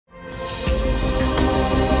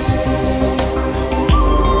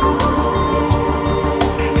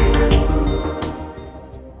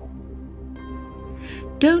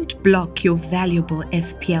not block your valuable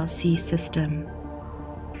FPLC system.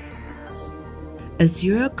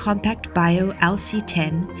 AZURA Compact Bio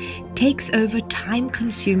LC10 takes over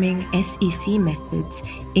time-consuming SEC methods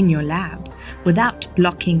in your lab without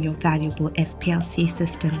blocking your valuable FPLC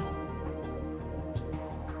system.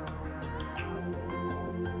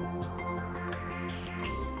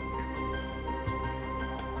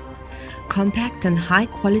 Compact and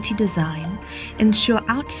high-quality design ensure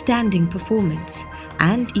outstanding performance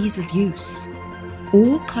and ease of use.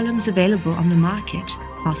 All columns available on the market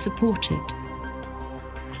are supported.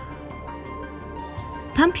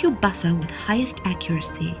 Pump your buffer with highest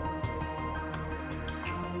accuracy.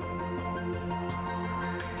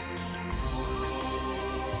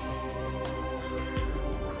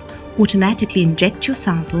 Automatically inject your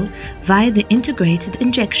sample via the integrated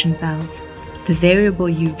injection valve. The variable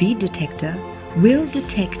UV detector will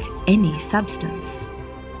detect any substance.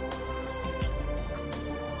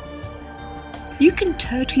 You can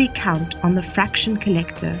totally count on the fraction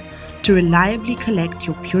collector to reliably collect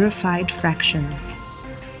your purified fractions.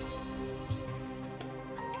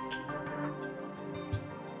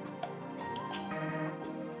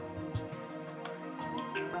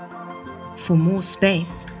 For more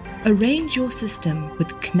space, arrange your system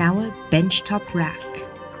with KNAUER benchtop rack.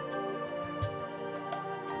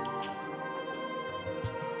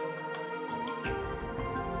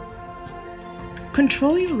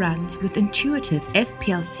 Control your runs with intuitive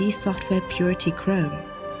FPLC software Purity Chrome.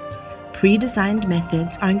 Pre-designed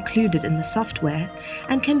methods are included in the software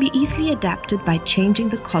and can be easily adapted by changing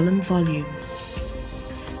the column volume.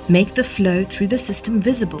 Make the flow through the system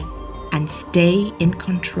visible and stay in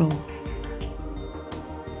control.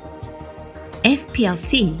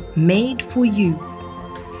 FPLC made for you.